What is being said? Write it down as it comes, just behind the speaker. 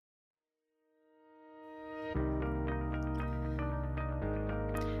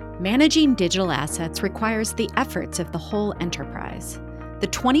Managing digital assets requires the efforts of the whole enterprise. The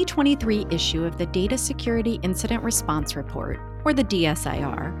 2023 issue of the Data Security Incident Response Report, or the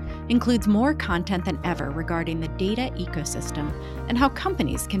DSIR, includes more content than ever regarding the data ecosystem and how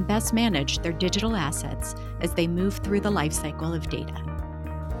companies can best manage their digital assets as they move through the lifecycle of data.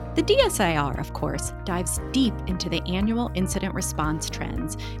 The DSIR, of course, dives deep into the annual incident response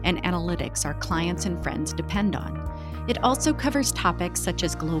trends and analytics our clients and friends depend on. It also covers topics such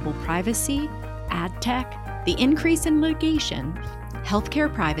as global privacy, ad tech, the increase in litigation,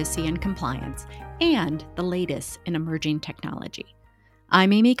 healthcare privacy and compliance, and the latest in emerging technology.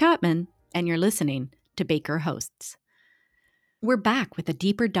 I'm Amy Kaufman, and you're listening to Baker Hosts. We're back with a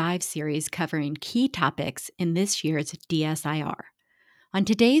deeper dive series covering key topics in this year's DSIR. On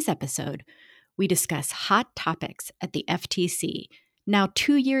today's episode, we discuss hot topics at the FTC, now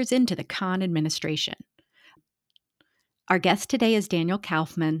 2 years into the Khan administration. Our guest today is Daniel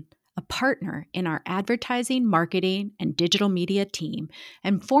Kaufman, a partner in our advertising, marketing, and digital media team,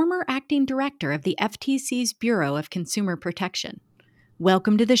 and former acting director of the FTC's Bureau of Consumer Protection.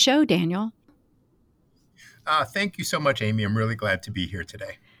 Welcome to the show, Daniel. Thank you so much, Amy. I'm really glad to be here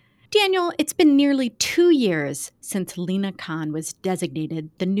today. Daniel, it's been nearly 2 years since Lina Khan was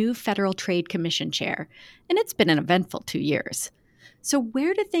designated the new Federal Trade Commission chair, and it's been an eventful 2 years. So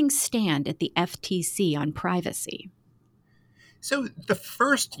where do things stand at the FTC on privacy? So the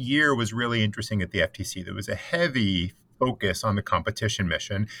first year was really interesting at the FTC. There was a heavy focus on the competition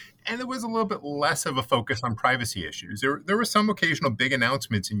mission, and there was a little bit less of a focus on privacy issues. There were some occasional big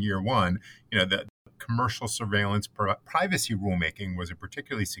announcements in year one. The commercial surveillance privacy rulemaking was a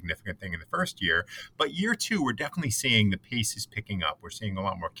particularly significant thing in the first year. But year two, we're definitely seeing the pace is picking up. We're seeing a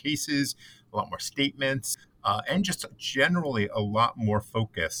lot more cases, a lot more statements, and just generally a lot more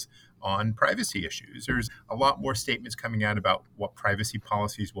focus on privacy issues. There's a lot more statements coming out about what privacy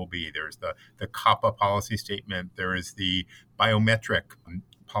policies will be. There's the COPPA policy statement. There is the biometric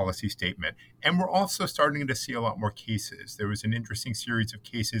policy statement. And we're also starting to see a lot more cases. There was an interesting series of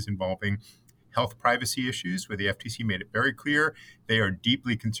cases involving health privacy issues where the FTC made it very clear they are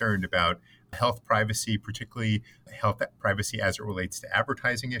deeply concerned about health privacy, particularly health privacy as it relates to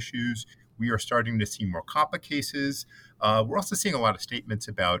advertising issues. We are starting to see more COPPA cases. We're also seeing a lot of statements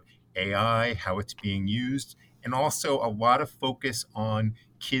about AI, how it's being used, and also a lot of focus on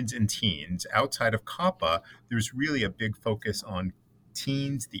kids and teens. Outside of COPPA, there's really a big focus on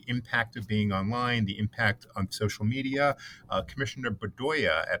teens, the impact of being online, the impact on social media. Commissioner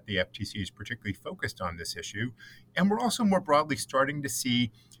Bedoya at the FTC is particularly focused on this issue. And we're also more broadly starting to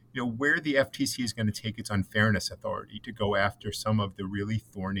see where the FTC is going to take its unfairness authority to go after some of the really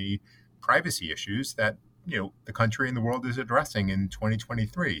thorny privacy issues that the country and the world is addressing in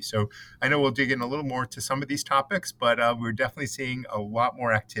 2023. So I know we'll dig in a little more to some of these topics, but we're definitely seeing a lot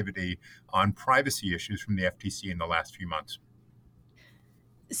more activity on privacy issues from the FTC in the last few months.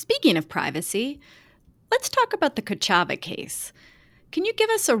 Speaking of privacy, let's talk about the Kochava case. Can you give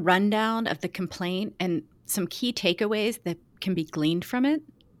us a rundown of the complaint and some key takeaways that can be gleaned from it?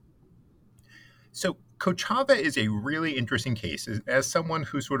 So Kochava is a really interesting case. As someone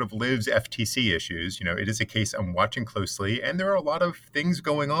who sort of lives FTC issues, it is a case I'm watching closely, and there are a lot of things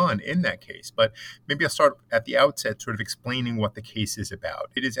going on in that case. But maybe I'll start at the outset sort of explaining what the case is about.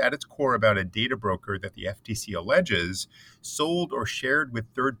 It is at its core about a data broker that the FTC alleges sold or shared with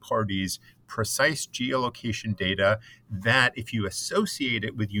third parties precise geolocation data that, if you associate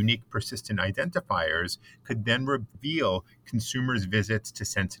it with unique persistent identifiers, could then reveal consumers' visits to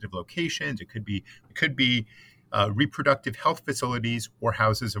sensitive locations. It could be reproductive health facilities or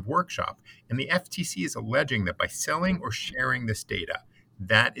houses of workshop. And the FTC is alleging that by selling or sharing this data,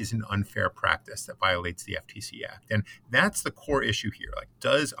 that is an unfair practice that violates the FTC Act. And that's the core issue here.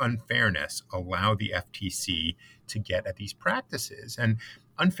 Does unfairness allow the FTC to get at these practices? And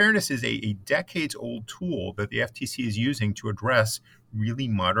unfairness is a decades-old tool that the FTC is using to address really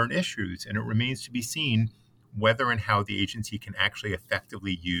modern issues, and it remains to be seen whether and how the agency can actually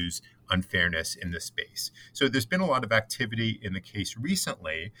effectively use unfairness in this space. So there's been a lot of activity in the case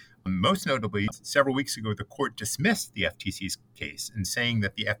recently. Most notably, several weeks ago, the court dismissed the FTC's case in saying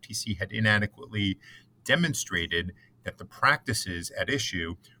that the FTC had inadequately demonstrated that the practices at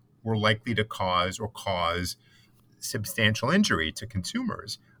issue were likely to cause substantial injury to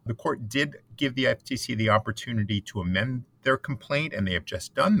consumers. The court did give the FTC the opportunity to amend their complaint, and they have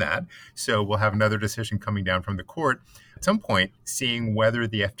just done that. So we'll have another decision coming down from the court at some point, seeing whether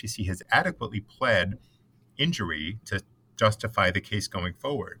the FTC has adequately pled injury to justify the case going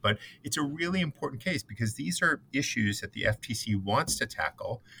forward. But it's a really important case because these are issues that the FTC wants to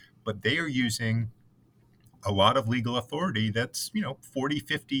tackle, but they are using a lot of legal authority that's 40,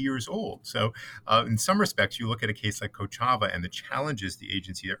 50 years old. So in some respects, you look at a case like Kochava and the challenges the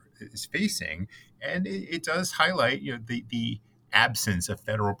agency is facing, and it does highlight the absence of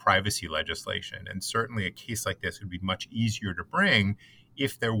federal privacy legislation. And certainly a case like this would be much easier to bring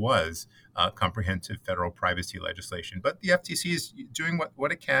if there was comprehensive federal privacy legislation. But the FTC is doing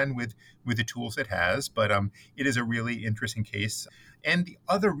what it can with the tools it has. But it is a really interesting case. And the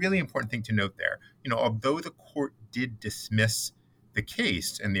other really important thing to note there, although the court did dismiss the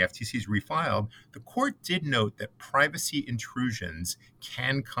case and the FTC's refiled, the court did note that privacy intrusions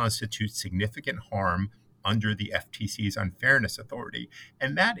can constitute significant harm under the FTC's unfairness authority.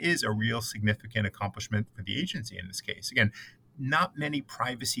 And that is a real significant accomplishment for the agency in this case. Again, not many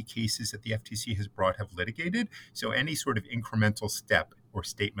privacy cases that the FTC has brought have litigated. So any sort of incremental step or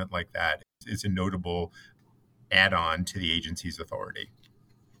statement like that is a notable add-on to the agency's authority.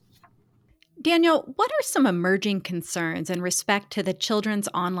 Daniel, what are some emerging concerns in respect to the Children's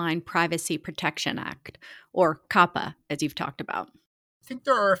Online Privacy Protection Act, or COPPA, as you've talked about? I think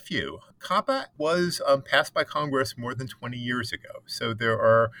there are a few. COPPA was passed by Congress more than 20 years ago. So there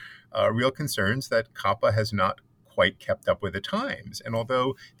are real concerns that COPPA has not quite kept up with the times. And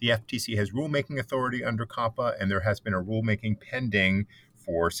although the FTC has rulemaking authority under COPPA, and there has been a rulemaking pending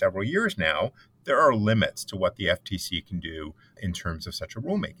for several years now, there are limits to what the FTC can do in terms of such a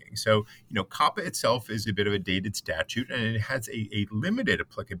rulemaking. So, COPPA itself is a bit of a dated statute, and it has a limited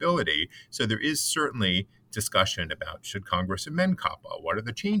applicability. So there is certainly discussion about, should Congress amend COPPA? What are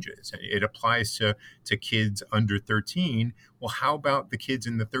the changes? It applies to kids under 13. Well, how about the kids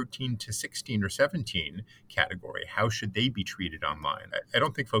in the 13 to 16 or 17 category? How should they be treated online? I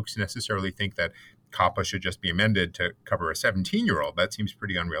don't think folks necessarily think that COPPA should just be amended to cover a 17-year-old. That seems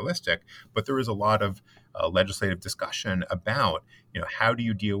pretty unrealistic. But there is a lot of legislative discussion about, how do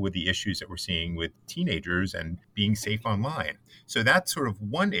you deal with the issues that we're seeing with teenagers and being safe online? So that's sort of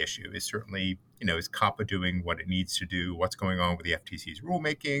one issue, is certainly, is COPPA doing what it needs to do? What's going on with the FTC's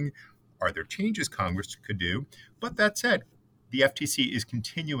rulemaking? Are there changes Congress could do? But that said, the FTC is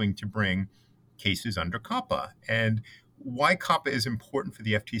continuing to bring cases under COPPA. And why COPPA is important for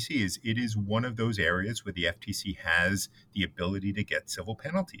the FTC is it is one of those areas where the FTC has the ability to get civil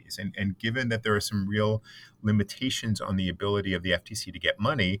penalties. And given that there are some real limitations on the ability of the FTC to get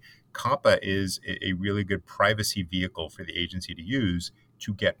money, COPPA is a really good privacy vehicle for the agency to use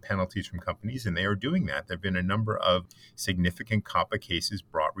to get penalties from companies, and they are doing that. There have been a number of significant COPPA cases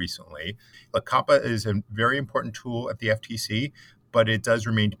brought recently. But COPPA is a very important tool at the FTC, but it does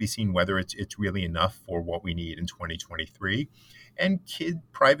remain to be seen whether it's really enough for what we need in 2023. And kid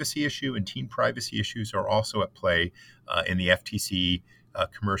privacy issue and teen privacy issues are also at play in the FTC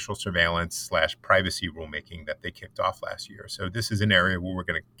commercial surveillance / privacy rulemaking that they kicked off last year. So this is an area where we're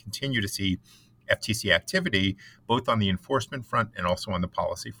going to continue to see FTC activity, both on the enforcement front and also on the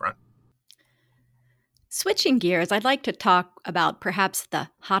policy front. Switching gears, I'd like to talk about perhaps the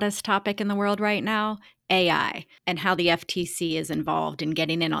hottest topic in the world right now, AI, and how the FTC is involved in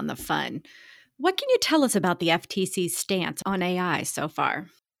getting in on the fun. What can you tell us about the FTC's stance on AI so far?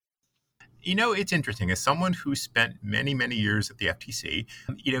 It's interesting. As someone who spent many, many years at the FTC,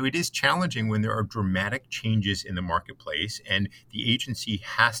 it is challenging when there are dramatic changes in the marketplace, and the agency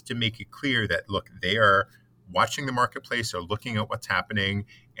has to make it clear that, look, they are watching the marketplace or looking at what's happening.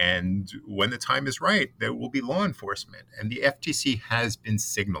 And when the time is right, there will be law enforcement. And the FTC has been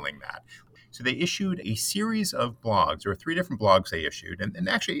signaling that. So they issued a series of blogs, or 3 different blogs they issued. And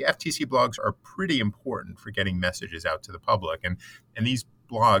actually, FTC blogs are pretty important for getting messages out to the public. And these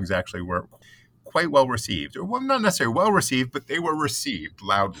blogs actually were quite well received. Or, well, not necessarily well received, but they were received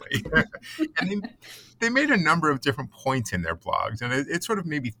loudly. And they made a number of different points in their blogs. And it's sort of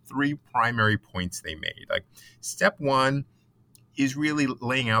maybe 3 primary points they made. Like, step 1 is really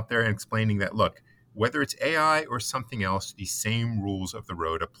laying out there and explaining that, look, whether it's AI or something else, the same rules of the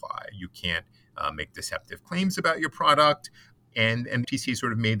road apply. You can't make deceptive claims about your product. And FTC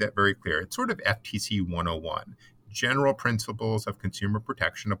sort of made that very clear. It's sort of FTC 101. General principles of consumer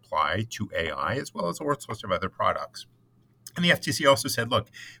protection apply to AI as well as all sorts of other products. And the FTC also said, look,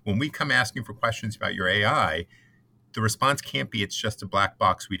 when we come asking for questions about your AI, the response can't be it's just a black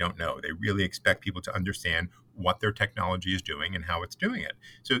box we don't know. They really expect people to understand what their technology is doing and how it's doing it.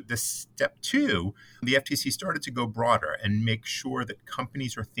 So the step 2, the FTC started to go broader and make sure that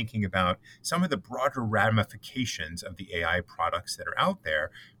companies are thinking about some of the broader ramifications of the AI products that are out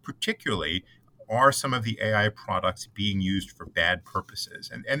there, particularly are some of the AI products being used for bad purposes.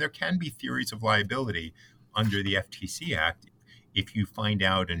 And there can be theories of liability under the FTC Act if you find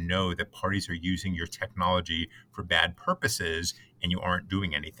out and know that parties are using your technology for bad purposes and you aren't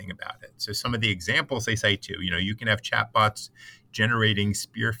doing anything about it. So some of the examples they cite too, you can have chatbots generating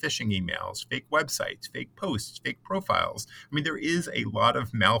spear phishing emails, fake websites, fake posts, fake profiles. I mean, there is a lot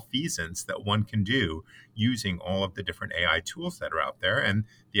of malfeasance that one can do using all of the different AI tools that are out there. And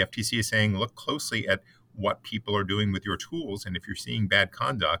the FTC is saying, look closely at what people are doing with your tools. And if you're seeing bad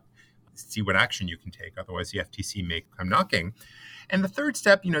conduct, see what action you can take. Otherwise, the FTC may come knocking. And the third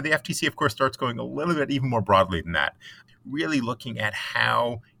step, the FTC, of course, starts going a little bit even more broadly than that, really looking at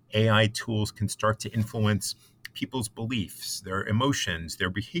how AI tools can start to influence people's beliefs, their emotions, their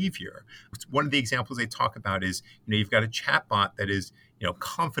behavior. One of the examples they talk about is, you've got a chatbot that is,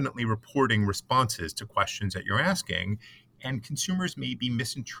 confidently reporting responses to questions that you're asking, and consumers may be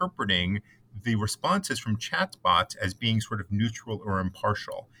misinterpreting the responses from chatbots as being sort of neutral or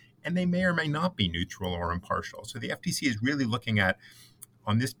impartial. And they may or may not be neutral or impartial. So the FTC is really looking at,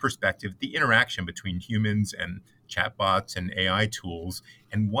 on this perspective, the interaction between humans and chatbots and AI tools,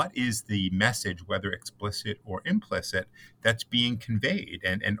 and what is the message, whether explicit or implicit, that's being conveyed.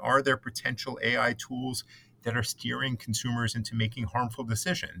 And are there potential AI tools that are steering consumers into making harmful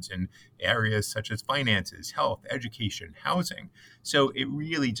decisions in areas such as finances, health, education, housing? So it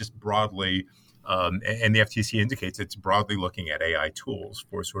really just broadly, and the FTC indicates it's broadly looking at AI tools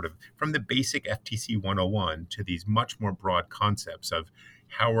for sort of from the basic FTC 101 to these much more broad concepts of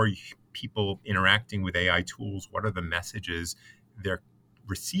how are people interacting with AI tools? What are the messages they're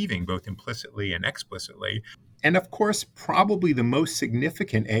receiving, both implicitly and explicitly? And of course, probably the most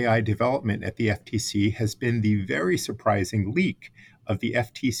significant AI development at the FTC has been the very surprising leak of the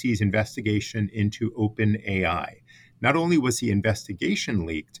FTC's investigation into OpenAI. Not only was the investigation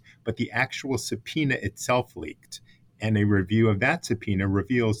leaked, but the actual subpoena itself leaked. And a review of that subpoena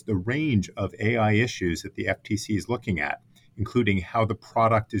reveals the range of AI issues that the FTC is looking at, including how the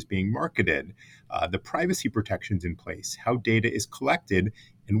product is being marketed, the privacy protections in place, how data is collected,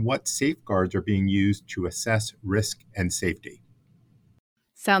 and what safeguards are being used to assess risk and safety.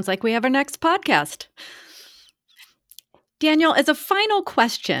 Sounds like we have our next podcast. Daniel, as a final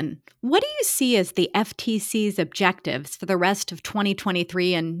question, what do you see as the FTC's objectives for the rest of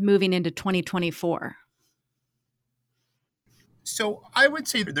 2023 and moving into 2024? So I would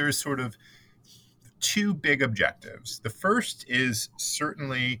say that there's sort of two big objectives. The first is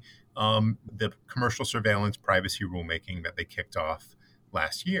certainly the commercial surveillance privacy rulemaking that they kicked off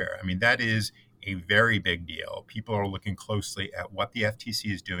last year. I mean, that is a very big deal. People are looking closely at what the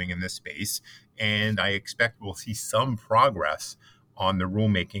FTC is doing in this space, and I expect we'll see some progress on the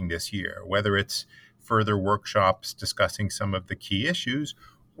rulemaking this year, whether it's further workshops discussing some of the key issues,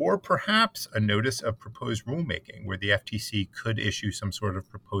 or perhaps a notice of proposed rulemaking where the FTC could issue some sort of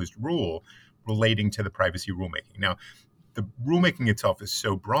proposed rule relating to the privacy rulemaking. Now, the rulemaking itself is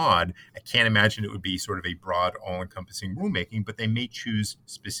so broad, I can't imagine it would be sort of a broad, all-encompassing rulemaking, but they may choose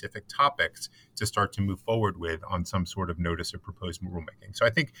specific topics to start to move forward with on some sort of notice of proposed rulemaking. So I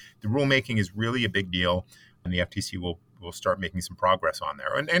think the rulemaking is really a big deal, and the FTC will start making some progress on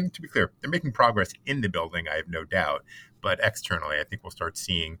there. And to be clear, they're making progress in the building, I have no doubt, but externally, I think we'll start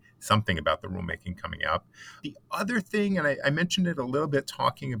seeing something about the rulemaking coming up. The other thing, and I mentioned it a little bit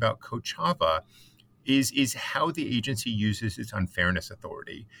talking about Kochava, is how the agency uses its unfairness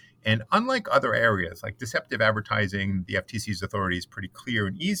authority. And unlike other areas like deceptive advertising, the FTC's authority is pretty clear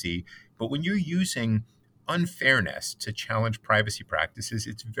and easy. But when you're using unfairness to challenge privacy practices,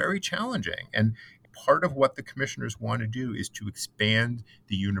 it's very challenging. And part of what the commissioners want to do is to expand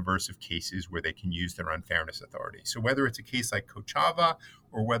the universe of cases where they can use their unfairness authority. So whether it's a case like Kochava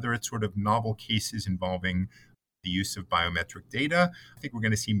or whether it's sort of novel cases involving the use of biometric data, I think we're going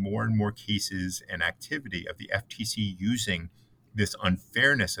to see more and more cases and activity of the FTC using this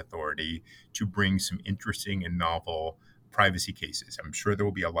unfairness authority to bring some interesting and novel privacy cases. I'm sure there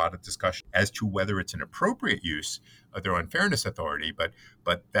will be a lot of discussion as to whether it's an appropriate use of their unfairness authority, but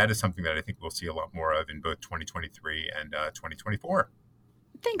that is something that I think we'll see a lot more of in both 2023 and 2024.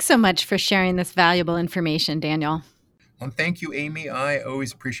 Thanks so much for sharing this valuable information, Daniel. And thank you, Amy. I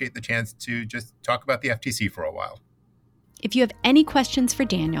always appreciate the chance to just talk about the FTC for a while. If you have any questions for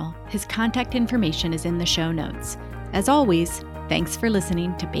Daniel, his contact information is in the show notes. As always, thanks for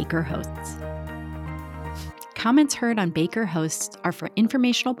listening to Baker Hosts. Comments heard on Baker Hosts are for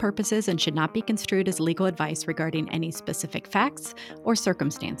informational purposes and should not be construed as legal advice regarding any specific facts or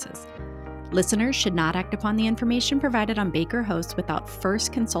circumstances. Listeners should not act upon the information provided on Baker Hosts without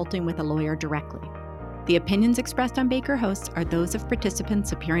first consulting with a lawyer directly. The opinions expressed on Baker Hosts are those of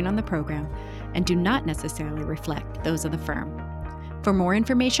participants appearing on the program and do not necessarily reflect those of the firm. For more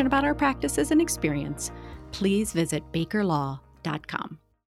information about our practices and experience, please visit bakerlaw.com. ftc.com.